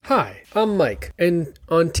Hi, I'm Mike, and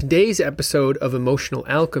on today's episode of Emotional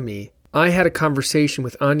Alchemy, I had a conversation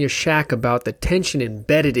with Anya Shak about the tension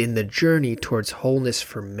embedded in the journey towards wholeness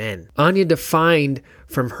for men. Anya defined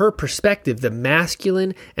from her perspective the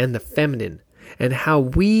masculine and the feminine, and how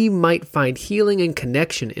we might find healing and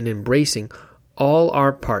connection in embracing all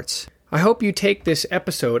our parts. I hope you take this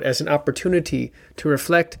episode as an opportunity to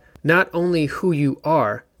reflect not only who you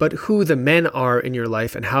are, but who the men are in your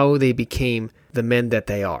life and how they became the men that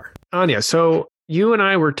they are. Anya, so you and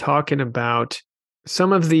I were talking about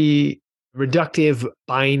some of the reductive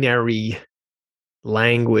binary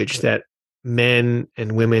language that men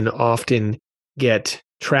and women often get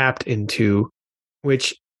trapped into,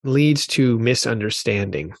 which leads to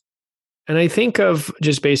misunderstanding. And I think of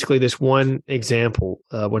just basically this one example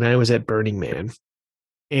when I was at Burning Man,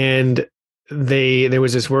 and there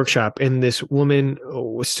was this workshop, and this woman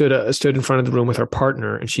stood in front of the room with her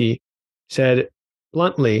partner, and she said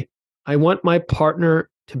bluntly, "I want my partner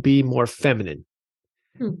to be more feminine."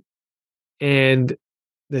 And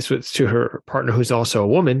this was to her partner, who's also a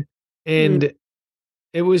woman. And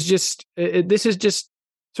it was just, this is just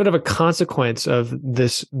sort of a consequence of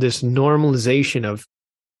this normalization of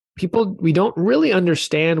people. We don't really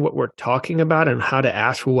understand what we're talking about and how to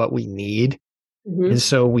ask for what we need. And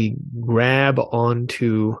so we grab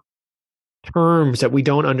onto terms that we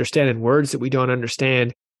don't understand and words that we don't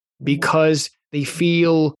understand because they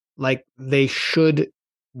feel like they should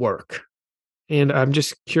work. And I'm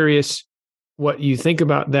just curious what you think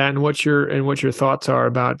about that and what your thoughts are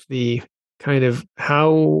about the kind of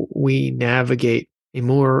how we navigate a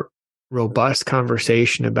more robust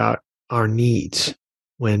conversation about our needs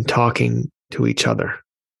when talking to each other.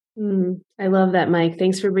 I love that, Mike.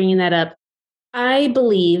 Thanks for bringing that up. I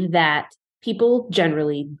believe that people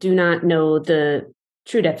generally do not know the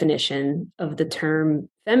true definition of the term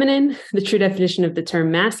feminine, the true definition of the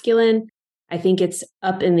term masculine. I think it's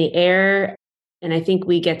up in the air, and I think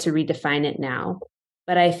we get to redefine it now.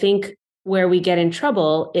 But I think where we get in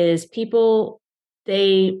trouble is people,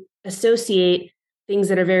 they associate things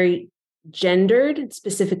that are very gendered,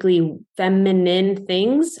 specifically feminine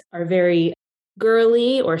things, are very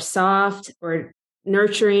girly or soft or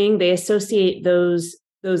nurturing. They associate those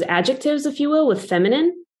adjectives, if you will, with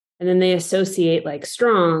feminine, and then they associate like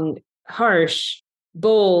strong, harsh,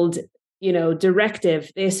 bold,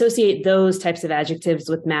 directive. They associate those types of adjectives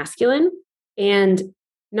with masculine, and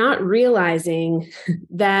not realizing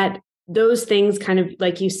that those things kind of,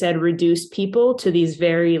 like you said, reduce people to these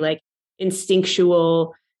very like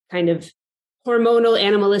instinctual kind of hormonal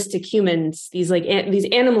animalistic humans, these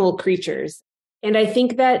animal creatures. And I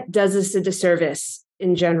think that does us a disservice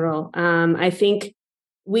in general. I think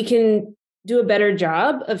we can do a better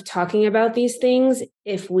job of talking about these things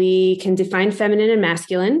if we can define feminine and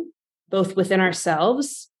masculine, both within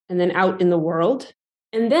ourselves and then out in the world.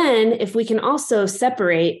 And then if we can also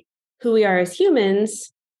separate who we are as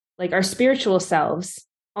humans, like our spiritual selves,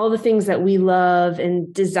 all the things that we love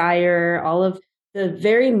and desire, all of the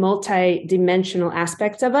very multi-dimensional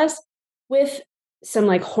aspects of us, with some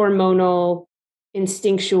like hormonal,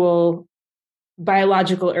 instinctual,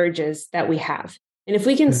 biological urges that we have. And if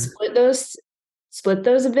we can split those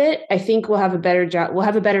a bit, I think we'll have a better job. We'll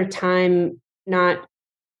have a better time not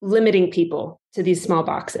limiting people to these small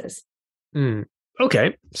boxes.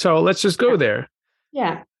 Okay. So let's just go there.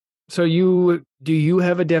 Yeah. So do you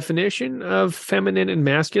have a definition of feminine and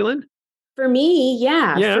masculine? For me,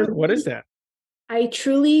 yeah. Yeah. What is that? I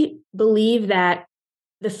truly believe that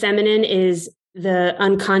the feminine is the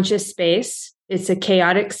unconscious space. It's a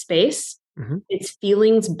chaotic space. It's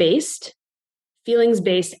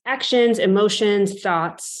feelings-based actions, emotions,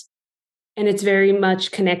 thoughts. And it's very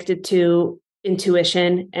much connected to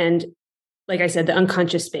intuition and, like I said, the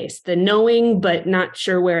unconscious space, the knowing, but not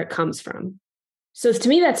sure where it comes from. So to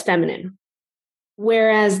me, that's feminine.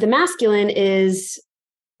 Whereas the masculine is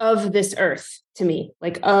of this earth, to me,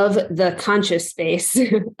 like of the conscious space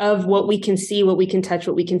of what we can see, what we can touch,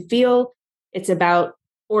 what we can feel. It's about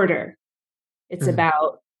order. It's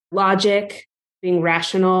about logic, being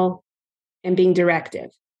rational, and being directive.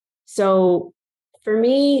 So for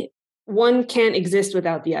me, one can't exist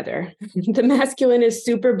without the other. The masculine is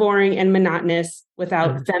super boring and monotonous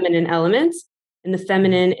without feminine elements. And the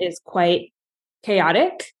feminine is quite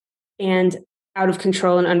chaotic and out of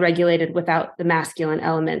control and unregulated without the masculine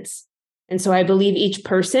elements. And so I believe each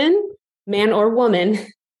person, man or woman,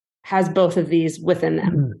 has both of these within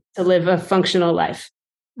them to live a functional life.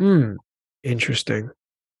 Interesting.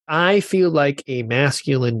 I feel like a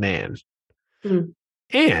masculine man.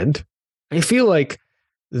 And I feel like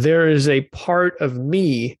there is a part of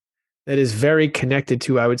me that is very connected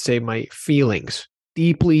to, I would say, my feelings.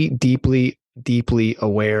 deeply, deeply, deeply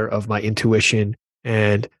aware of my intuition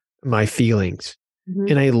and my feelings. Mhm.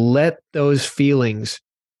 And I let those feelings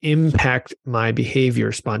impact my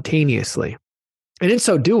behavior spontaneously. And in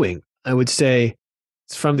so doing, I would say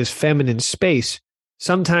it's from this feminine space.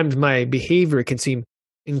 Sometimes my behavior can seem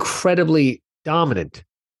incredibly dominant,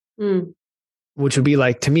 Mm, which would be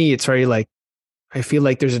like, to me, it's very like, I feel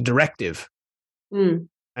like there's a directive. mm.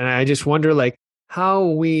 And I just wonder, like, how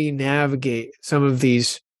we navigate some of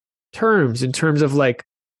these terms in terms of like,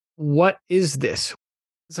 what is this?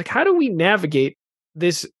 It's like, how do we navigate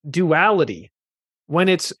this duality when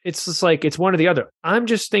it's just like it's one or the other? I'm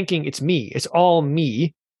just thinking it's me. It's all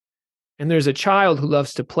me. And there's a child who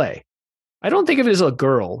loves to play. I don't think of it as a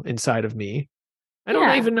girl inside of me. I don't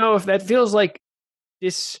Yeah. even know if that feels like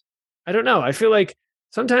this. I don't know. I feel like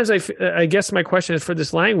sometimes I guess my question is for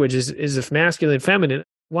this language is if masculine and feminine,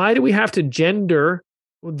 why do we have to gender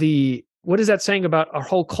what is that saying about our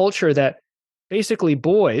whole culture that basically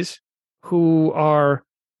boys who are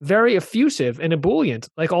very effusive and ebullient,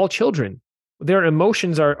 like all children, their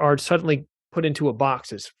emotions are suddenly put into a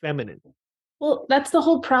box as feminine. Well, that's the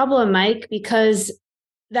whole problem, Mike, because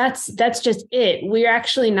that's just it. We're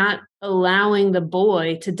actually not allowing the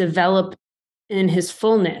boy to develop in his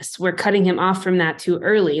fullness. We're cutting him off from that too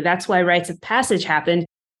early. That's why rites of passage happened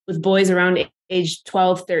with boys around age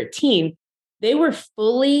 12, 13. They were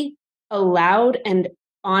fully allowed and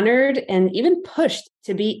honored and even pushed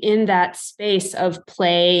to be in that space of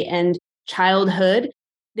play and childhood.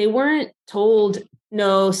 They weren't told,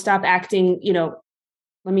 no, stop acting,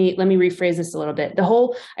 let me rephrase this a little bit. The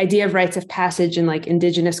whole idea of rites of passage in like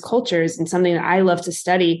indigenous cultures and something that I love to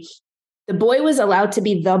study, the boy was allowed to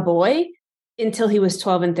be the boy until he was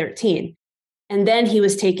 12 and 13. And then he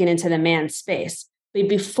was taken into the man space. But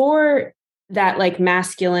before that like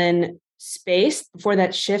masculine space, before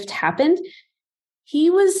that shift happened, he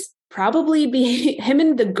was probably him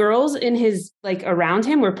and the girls in his like around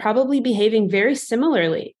him were probably behaving very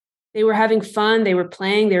similarly. They were having fun, they were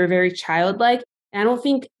playing, they were very childlike. And I don't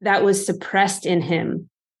think that was suppressed in him.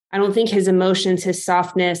 I don't think his emotions, his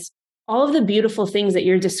softness, all of the beautiful things that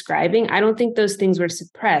you're describing, I don't think those things were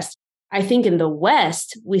suppressed. I think in the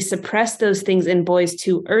West, we suppress those things in boys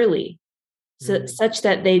too early, such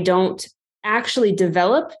that they don't actually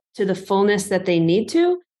develop to the fullness that they need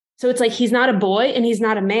to. So it's like he's not a boy and he's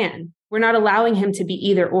not a man. We're not allowing him to be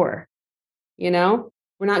either or, We're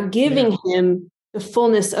not giving him the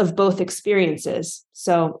fullness of both experiences.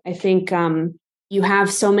 So I think you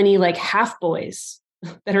have so many like half boys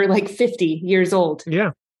that are like 50 years old.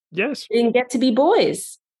 Yeah. Yes. They didn't get to be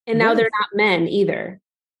boys. And now they're not men either.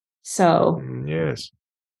 So yes.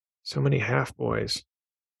 So many half boys.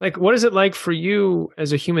 Like, what is it like for you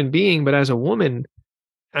as a human being, but as a woman?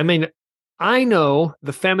 I mean, I know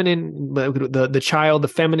the feminine, the child, the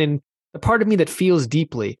feminine, the part of me that feels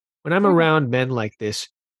deeply. When I'm around men like this,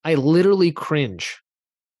 I literally cringe.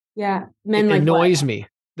 yeah, It men like annoys what? me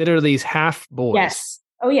that are these half boys. Yes.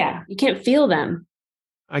 Oh yeah, you can't feel them.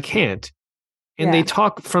 I can't. And they Yeah.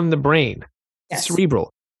 talk from the brain, Yes.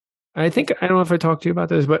 cerebral. I don't know if I talked to you about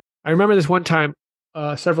this, but I remember this one time,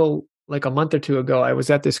 like a month or two ago, I was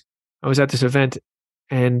at this event,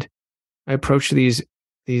 and I approached these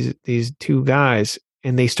two guys,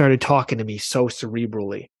 and they started talking to me so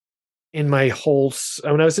cerebrally. In my whole,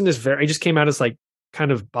 when I was in this I just came out as like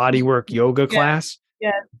kind of bodywork yoga class,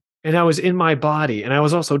 Yeah. and I was in my body, and I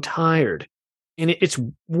was also tired, and it's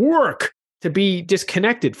work to be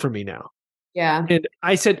disconnected from me now. Yeah. And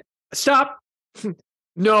I said, "Stop!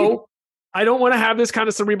 No, I don't want to have this kind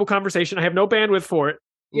of cerebral conversation. I have no bandwidth for it.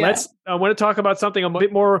 Yeah. I want to talk about something a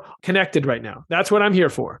bit more connected right now. That's what I'm here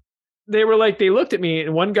for." They looked at me,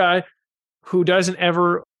 and one guy who doesn't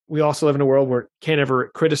ever, we also live in a world where can't ever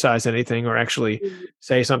criticize anything or actually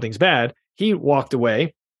say something's bad. He walked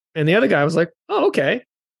away, and the other guy was like, "Oh, okay.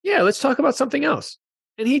 Yeah, let's talk about something else."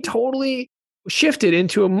 And he totally shifted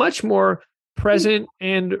into a much more present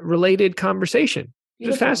and related conversation. It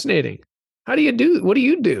was Beautiful. fascinating. What do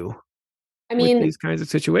you do I with mean, these kinds of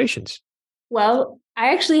situations? well,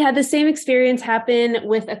 I actually had the same experience happen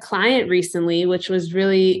with a client recently, which was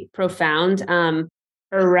really profound,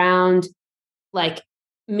 around like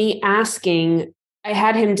me asking, I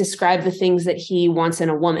had him describe the things that he wants in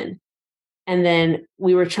a woman. And then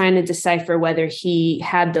we were trying to decipher whether he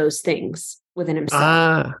had those things within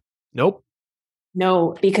himself. Nope.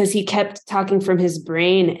 No, because he kept talking from his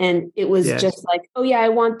brain, and it was Yes. just like, oh yeah, I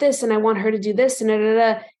want this and I want her to do this and da, da,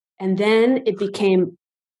 da. And then it became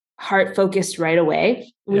heart focused right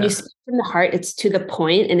away. When you speak from the heart, it's to the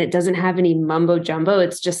point and it doesn't have any mumbo jumbo.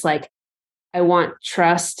 It's just like, I want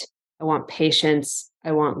trust, I want patience,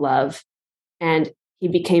 I want love. And he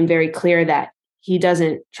became very clear that he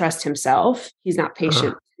doesn't trust himself. He's not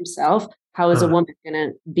patient with himself. How is a woman going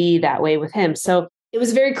to be that way with him? So it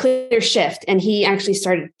was a very clear shift. And he actually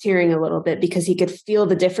started tearing a little bit because he could feel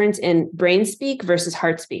the difference in brain speak versus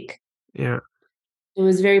heart speak. Yeah. It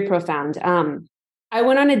was very profound. I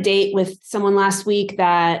went on a date with someone last week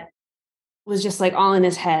that was just like all in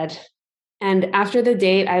his head. And after the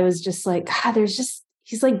date, I was just like, God,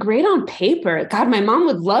 he's like great on paper. God, my mom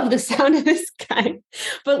would love the sound of this guy.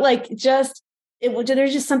 But like, there's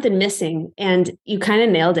just something missing. And you kind of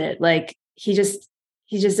nailed it. Like he just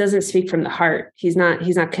doesn't speak from the heart. He's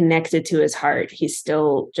not connected to his heart. He's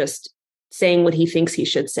still just saying what he thinks he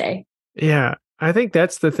should say. Yeah. I think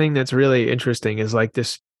that's the thing that's really interesting is like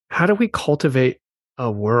this, how do we cultivate a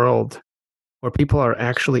world where people are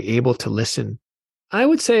actually able to listen? I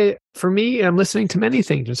would say for me, I'm listening to many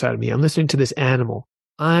things inside of me. I'm listening to this animal.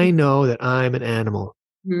 I know that I'm an animal,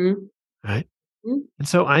 right? Mm-hmm. And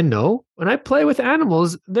so I know when I play with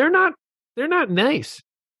animals, they're not nice.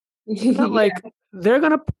 They're not like, they're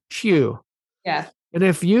going to push you. Yeah. And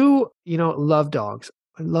if you love dogs,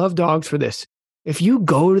 I love dogs for this. If you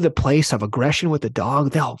go to the place of aggression with the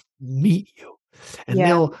dog, they'll meet you. And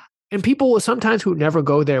and people will sometimes who never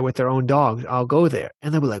go there with their own dogs, I'll go there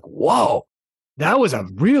and they'll be like, whoa, that was a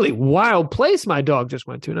really wild place my dog just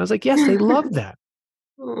went to. And I was like, yes, they love that.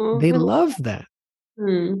 They love that.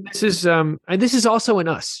 This is also in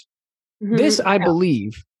us. This, I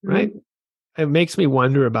believe, right? It makes me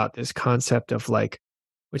wonder about this concept of like,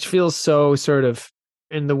 which feels so sort of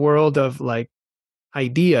in the world of like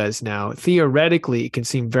ideas now, theoretically, it can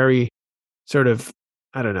seem very sort of,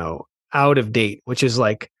 I don't know, out of date, which is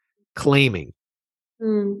like claiming.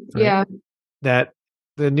 Right? Yeah. That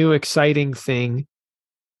the new exciting thing.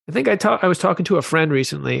 I think I was talking to a friend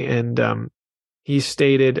recently and he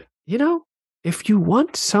stated, if you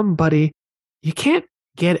want somebody, you can't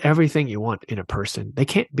get everything you want in a person. They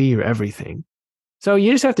can't be your everything. So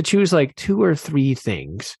you just have to choose like 2 or 3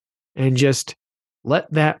 things and just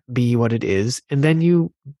let that be what it is. And then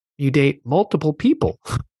you date multiple people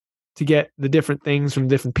to get the different things from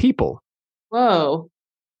different people. Whoa.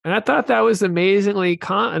 And I thought that was amazingly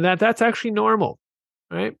that's actually normal,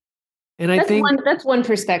 right? And that's one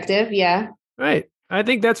perspective. Yeah. Right. I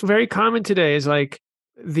think that's very common today is like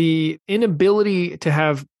the inability to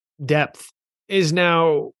have depth is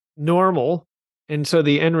now normal. And so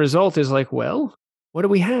the end result is like, well, what do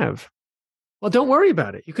we have? Well, don't worry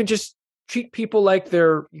about it. You can just treat people like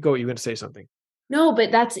you're going to say something. No,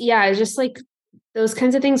 but it's just like those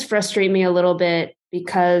kinds of things frustrate me a little bit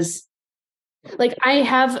because like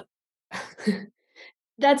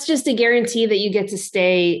that's just a guarantee that you get to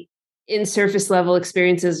stay in surface level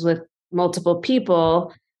experiences with multiple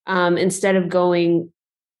people instead of going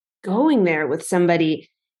there with somebody.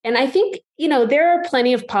 And I think, there are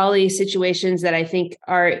plenty of poly situations that I think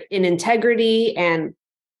are in integrity and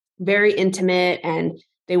very intimate and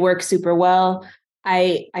they work super well.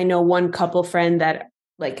 I know one couple friend that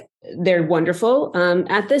like they're wonderful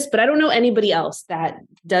at this, but I don't know anybody else that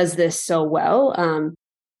does this so well.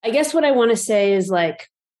 I guess what I want to say is like,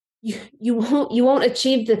 you won't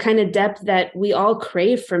achieve the kind of depth that we all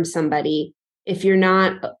crave from somebody if you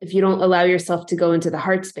don't allow yourself to go into the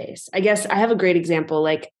heart space. I guess I have a great example.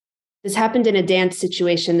 Like this happened in a dance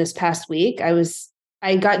situation this past week.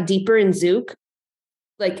 I got deeper in Zouk.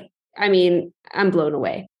 Like, I mean, I'm blown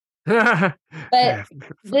away. But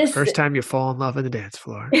first time you fall in love on the dance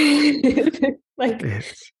floor. Like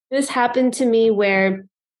this happened to me where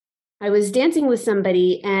I was dancing with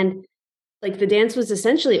somebody and like the dance was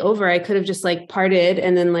essentially over. I could have just like parted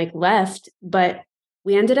and then like left, but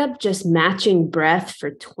we ended up just matching breath for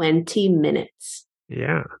 20 minutes.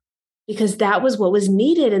 Yeah. Because that was what was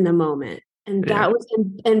needed in the moment. And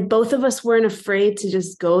and both of us weren't afraid to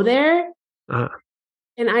just go there.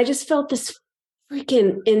 And I just felt this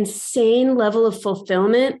freaking insane level of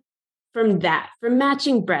fulfillment from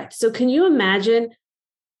matching breath. So can you imagine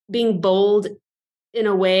being bold in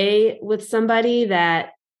a way with somebody that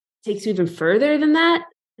takes you even further than that?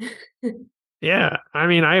 Yeah. I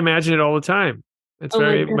mean, I imagine it all the time. It's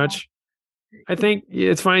very much, I think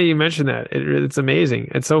it's funny you mentioned that. It's amazing.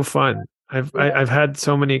 It's so fun. I've had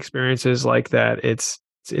so many experiences like that. It's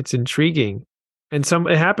intriguing. And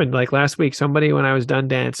it happened like last week. Somebody, when I was done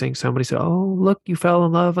dancing, somebody said, "Oh, look, you fell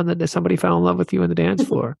in love somebody fell in love with you on the dance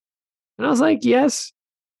floor." And I was like, yes.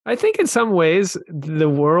 I think in some ways, the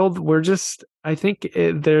world,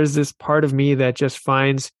 there's this part of me that just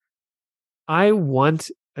finds, I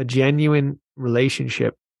want a genuine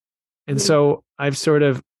relationship. And so I've sort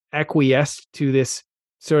of acquiesced to this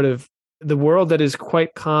sort of the world that is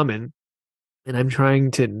quite common. And I'm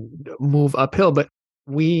trying to move uphill, but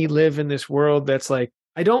we live in this world that's like,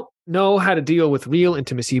 I don't know how to deal with real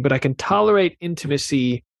intimacy, but I can tolerate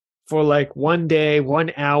intimacy for like 1 day,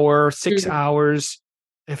 1 hour, 6 hours,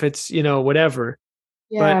 if it's, whatever.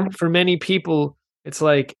 Yeah. But for many people, it's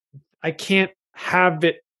like, I can't have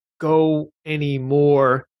it go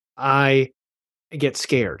anymore. I get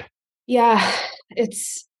scared. Yeah.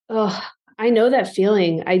 I know that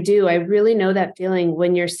feeling. I do. I really know that feeling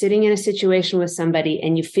when you're sitting in a situation with somebody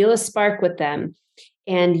and you feel a spark with them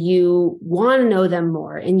and you want to know them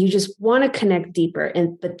more and you just want to connect deeper.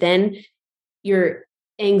 But then your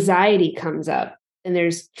anxiety comes up and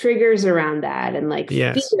there's triggers around that and like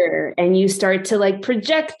Yes. fear, and you start to like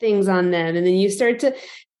project things on them, and then you start to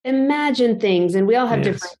imagine things, and we all have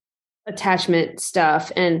different Yes. attachment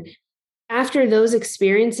stuff. And after those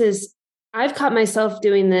experiences, I've caught myself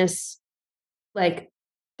doing this, like,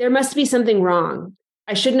 there must be something wrong.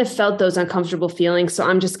 I shouldn't have felt those uncomfortable feelings, so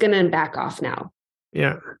I'm just going to back off now.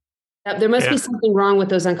 Yeah. There must Yeah. be something wrong with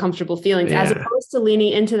those uncomfortable feelings, as Yeah. opposed to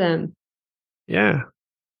leaning into them. Yeah.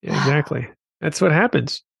 Yeah, exactly. That's what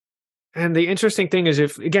happens. And the interesting thing is,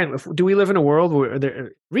 do we live in a world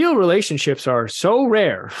where real relationships are so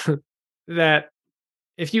rare that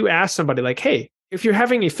if you ask somebody like, hey, if you're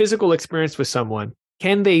having a physical experience with someone,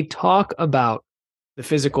 can they talk about the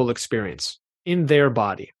physical experience in their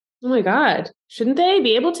body? Oh my God. Shouldn't they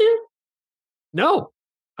be able to? No,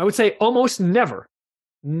 I would say almost never.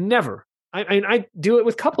 Never. I do it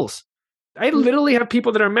with couples. I literally have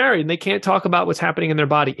people that are married and they can't talk about what's happening in their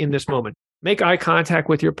body in this moment. Make eye contact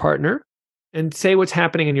with your partner and say what's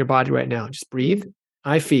happening in your body right now. Just breathe.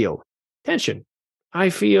 I feel tension. I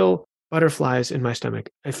feel butterflies in my stomach.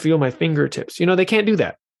 I feel my fingertips. They can't do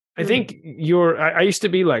that. I think I used to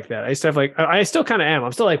be like that. I used to have I still kind of am.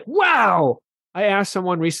 I'm still like, wow. I asked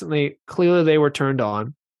someone recently, clearly they were turned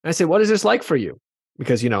on. I said, what is this like for you?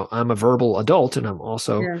 Because, I'm a verbal adult and I'm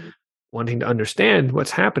also wanting to understand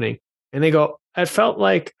what's happening. And they go, I feel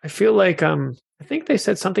like, I think they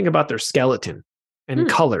said something about their skeleton and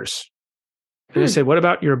colors. And I said, what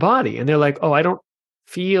about your body? And they're like, oh, I don't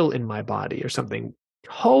feel in my body or something.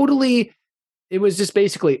 Totally. It was just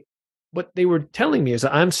basically what they were telling me is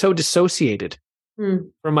that I'm so dissociated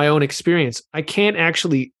from my own experience. I can't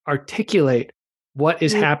actually articulate what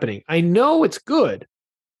is happening. I know it's good,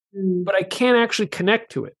 but I can't actually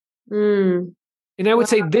connect to it. And I would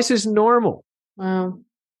say this is normal. Wow.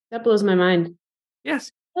 That blows my mind.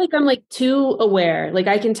 Yes. I feel like I'm like too aware. Like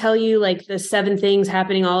I can tell you like the 7 things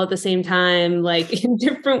happening all at the same time, like in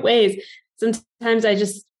different ways. Sometimes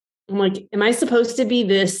I'm like, am I supposed to be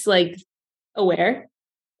this like aware?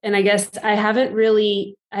 And I guess I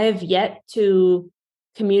have yet to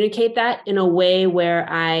communicate that in a way where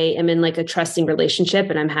I am in like a trusting relationship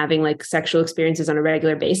and I'm having like sexual experiences on a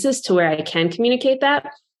regular basis to where I can communicate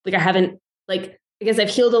that. Like I haven't, like, I guess I've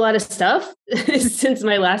healed a lot of stuff since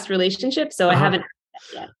my last relationship. So I haven't had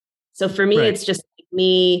that yet. So for me, it's just like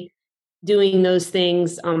me doing those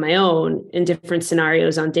things on my own in different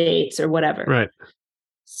scenarios on dates or whatever. Right.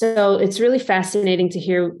 So it's really fascinating to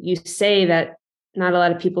hear you say that not a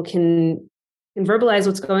lot of people can verbalize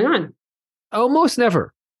what's going on. Almost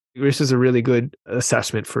never. This is a really good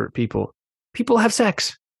assessment for people. People have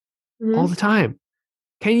sex all the time.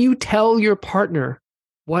 Can you tell your partner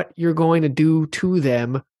what you're going to do to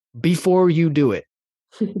them before you do it?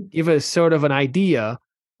 Give us sort of an idea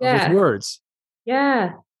with words.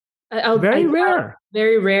 Yeah. Very rare.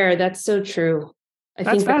 Very rare. That's so true.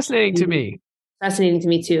 That's fascinating to me. Fascinating to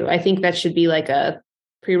me too. I think that should be like a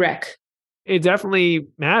prereq. It definitely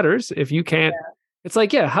matters if you can't. It's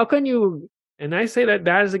like, how can you? And I say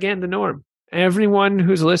that is again the norm. Everyone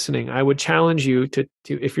who's listening, I would challenge you to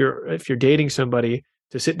if you're dating somebody,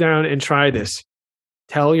 to sit down and try this.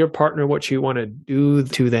 Tell your partner what you want to do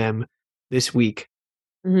to them this week,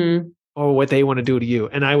 or what they want to do to you.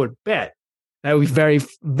 And I would bet that would be very,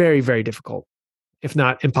 very, very difficult, if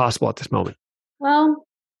not impossible at this moment. Well,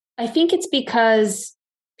 I think it's because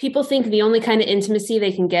people think the only kind of intimacy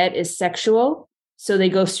they can get is sexual. So they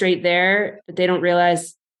go straight there, but they don't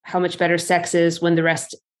realize how much better sex is when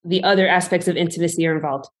the other aspects of intimacy are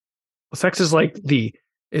involved. Well, sex is like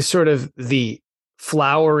is sort of the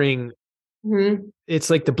flowering. It's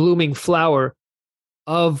like the blooming flower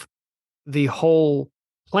of the whole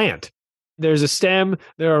plant. There's a stem,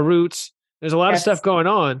 there are roots, there's a lot of stuff going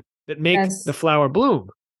on that make the flower bloom.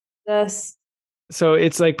 Yes. So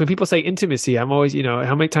it's like, when people say intimacy, I'm always,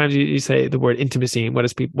 how many times you say the word intimacy, and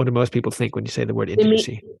what do most people think when you say the word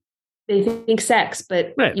intimacy? They think sex,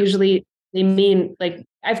 but usually they mean, like,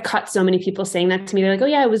 I've caught so many people saying that to me. They're like, oh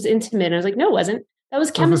yeah, it was intimate. And I was like, no, it wasn't. That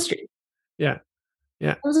was chemistry. Yeah.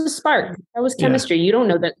 Yeah. That was a spark. That was Yeah. chemistry. You don't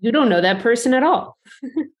know that. You don't know that person at all.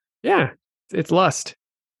 Yeah. It's lust.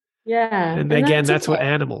 Yeah. And And again, that's that's what okay.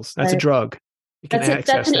 animals, that's a Right. drug. You can That's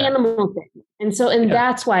access an that. animal thing. And Yeah.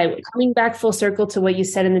 that's why, coming back full circle to what you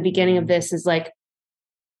said in the beginning of this, is like,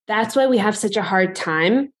 that's why we have such a hard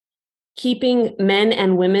time keeping men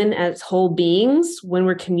and women as whole beings when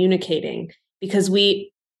we're communicating, because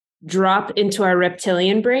we drop into our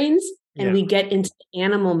reptilian brains and we get into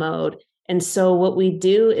animal mode. And so what we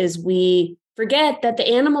do is we forget that the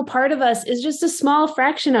animal part of us is just a small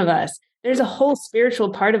fraction of us. There's a whole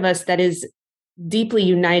spiritual part of us that is deeply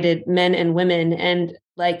united, men and women. And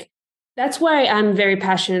like, that's why I'm very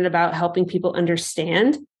passionate about helping people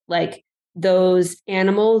understand like those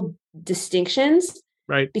animal distinctions.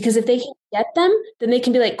 Right. Because if they can get them, then they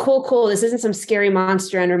can be like, cool, this isn't some scary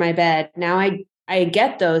monster under my bed. Now I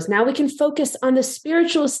get those. Now we can focus on the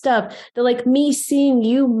spiritual stuff, the like me seeing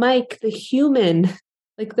you, Mike, the human,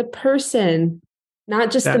 like the person,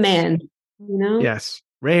 not just the man, you know? Yes.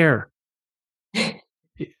 Rare.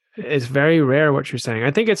 It's very rare what you're saying.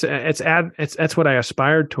 I think it's that's what I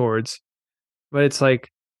aspired towards. But it's like,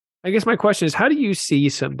 I guess my question is, how do you see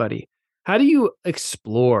somebody? How do you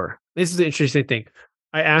explore? This is the interesting thing.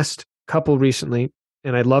 I asked a couple recently,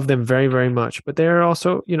 and I love them very, very much, but they're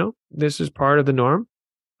also, this is part of the norm.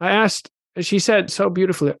 I asked, and she said so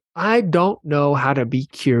beautifully, I don't know how to be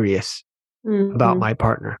curious about my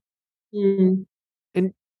partner. Mm-hmm.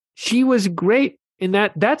 And she was great in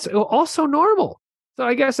that. That's also normal. So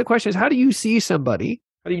I guess the question is, how do you see somebody?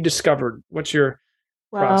 How do you discover? What's your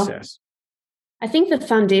process? I think the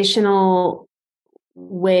foundational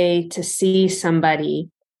way to see somebody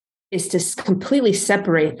is to completely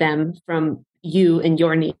separate them from you and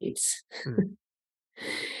your needs.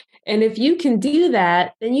 And if you can do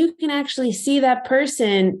that, then you can actually see that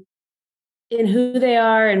person in who they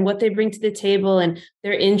are and what they bring to the table and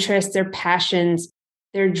their interests, their passions,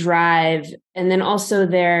 their drive, and then also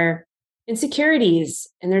their insecurities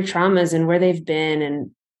and their traumas and where they've been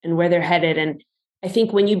and where they're headed. And I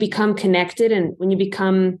think when you become connected and when you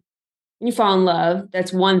fall in love,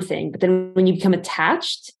 that's one thing. But then when you become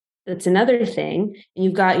attached, that's another thing. And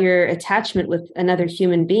you've got your attachment with another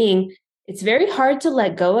human being. It's very hard to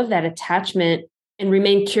let go of that attachment and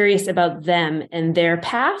remain curious about them and their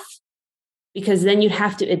path, because then you'd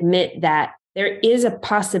have to admit that there is a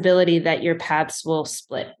possibility that your paths will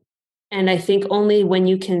split. And I think only when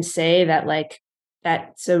you can say that, like,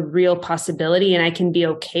 that's a real possibility and I can be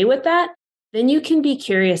okay with that, then you can be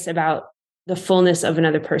curious about the fullness of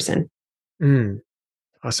another person.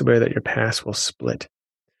 Possibility that your paths will split.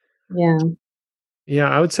 Yeah. Yeah,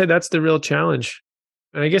 I would say that's the real challenge.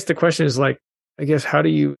 And I guess the question is like, how do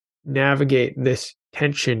you navigate this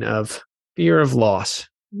tension of fear of loss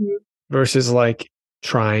versus like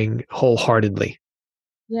trying wholeheartedly?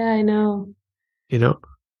 Yeah, I know.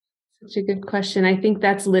 Such a good question. I think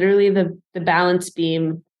that's literally the balance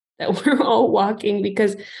beam that we're all walking,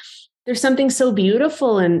 because there's something so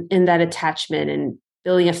beautiful in that attachment and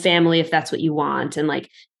building a family, if that's what you want. And like,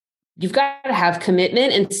 you've got to have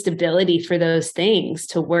commitment and stability for those things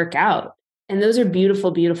to work out. And those are beautiful,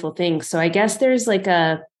 beautiful things. So I guess there's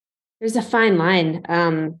a fine line.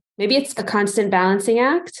 Maybe it's a constant balancing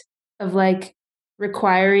act of like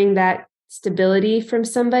requiring that stability from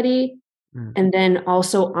somebody, and then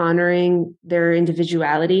also honoring their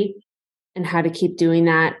individuality and how to keep doing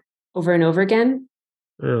that over and over again.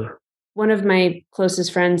 One of my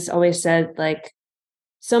closest friends always said, like,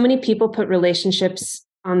 so many people put relationships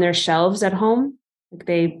on their shelves at home. Like,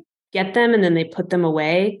 they get them and then they put them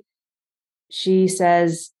away. She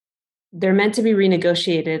says they're meant to be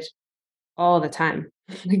renegotiated all the time.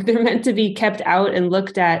 Like, they're meant to be kept out and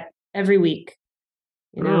looked at every week,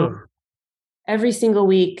 every single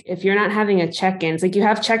week. If you're not having a check-ins, like you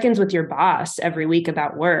have check-ins with your boss every week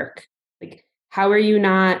about work, like how are you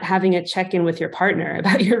not having a check-in with your partner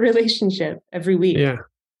about your relationship every week?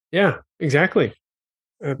 Yeah, exactly.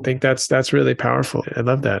 I think that's really powerful. I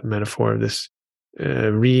love that metaphor of this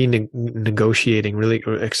renegotiating, really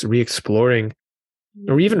re-exploring,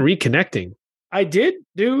 or even reconnecting. I did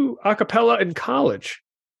do a cappella in college,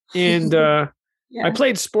 and I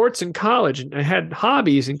played sports in college, and I had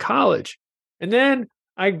hobbies in college. And then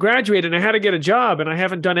I graduated and I had to get a job, and I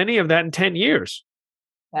haven't done any of that in 10 years.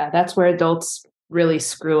 Yeah, that's where adults really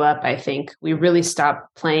screw up, I think. We really stop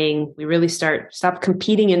playing. We really stop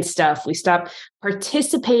competing in stuff. We stop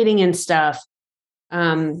participating in stuff.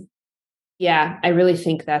 Yeah, I really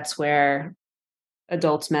think that's where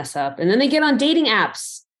adults mess up. And then they get on dating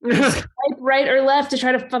apps. Swipe right or left to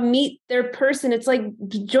try to meet their person. It's like,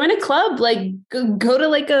 join a club, like go to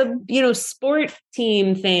like a sport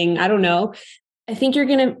team thing. I don't know. I think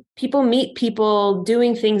people meet people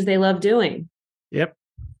doing things they love doing. Yep.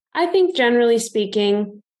 I think generally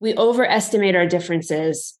speaking, we overestimate our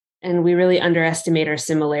differences and we really underestimate our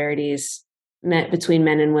similarities between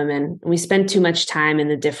men and women. And we spend too much time in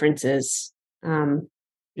the differences.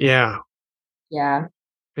 Yeah. Yeah.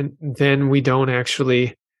 And then we don't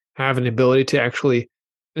actually have an ability to actually,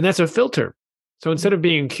 and that's a filter. So instead of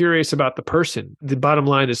being curious about the person, the bottom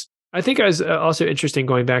line is, I think I was also interesting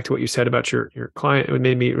going back to what you said about your client. It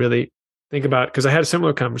made me really think about, because I had a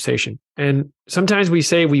similar conversation. And sometimes we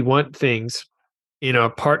say we want things in a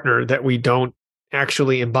partner that we don't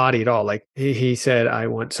actually embody at all. Like he said, I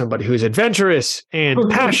want somebody who's adventurous and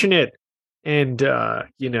passionate and,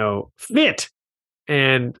 fit.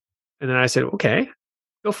 And then I said, okay,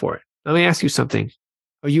 go for it. Let me ask you something.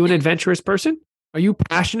 Are you an adventurous person? Are you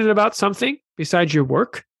passionate about something besides your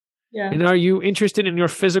work? Yeah. And are you interested in your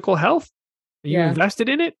physical health? Are you invested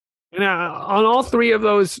in it? And on all three of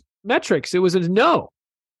those metrics, it was a no.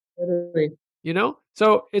 Totally.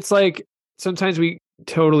 So it's like sometimes we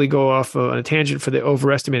totally go off on a tangent for the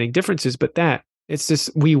overestimating differences, but it's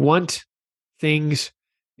just we want things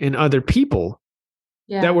in other people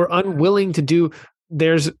that we're unwilling to do.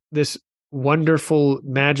 There's this wonderful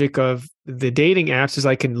magic of the dating apps is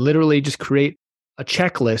I can literally just create a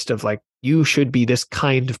checklist of like, you should be this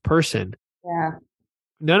kind of person. Yeah.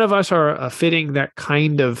 None of us are fitting that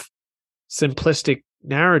kind of simplistic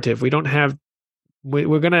narrative. We don't have,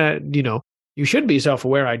 we're going to, you should be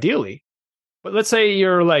self-aware ideally. But let's say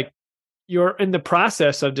you're in the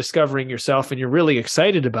process of discovering yourself and you're really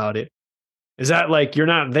excited about it. Is that like you're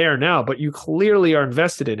not there now, but you clearly are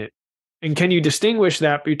invested in it? And can you distinguish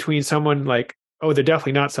that between someone like, oh, they're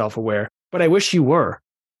definitely not self-aware, but I wish you were.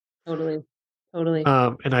 Totally. Totally.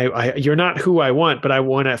 And I you're not who I want, but I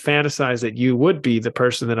want to fantasize that you would be the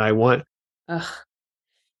person that I want. Ugh.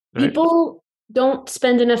 Right? People don't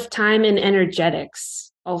spend enough time in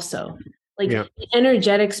energetics also. Like the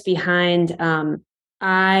energetics behind,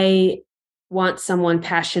 I want someone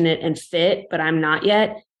passionate and fit, but I'm not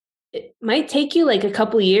yet. It might take you like a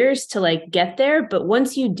couple years to like get there, but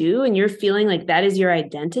once you do and you're feeling like that is your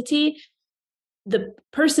identity, the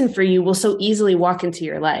person for you will so easily walk into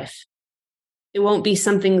your life. It won't be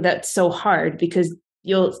something that's so hard because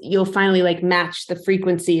you'll finally like match the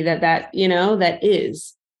frequency that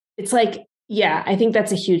is. It's like, yeah, I think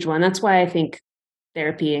that's a huge one. That's why I think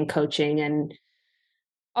therapy and coaching and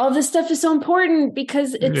all this stuff is so important,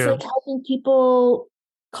 because it's like helping people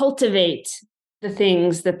cultivate the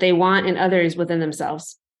things that they want in others within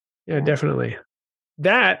themselves. Yeah, definitely.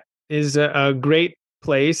 That is a great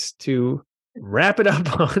place to wrap it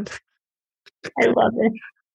up on. I love it.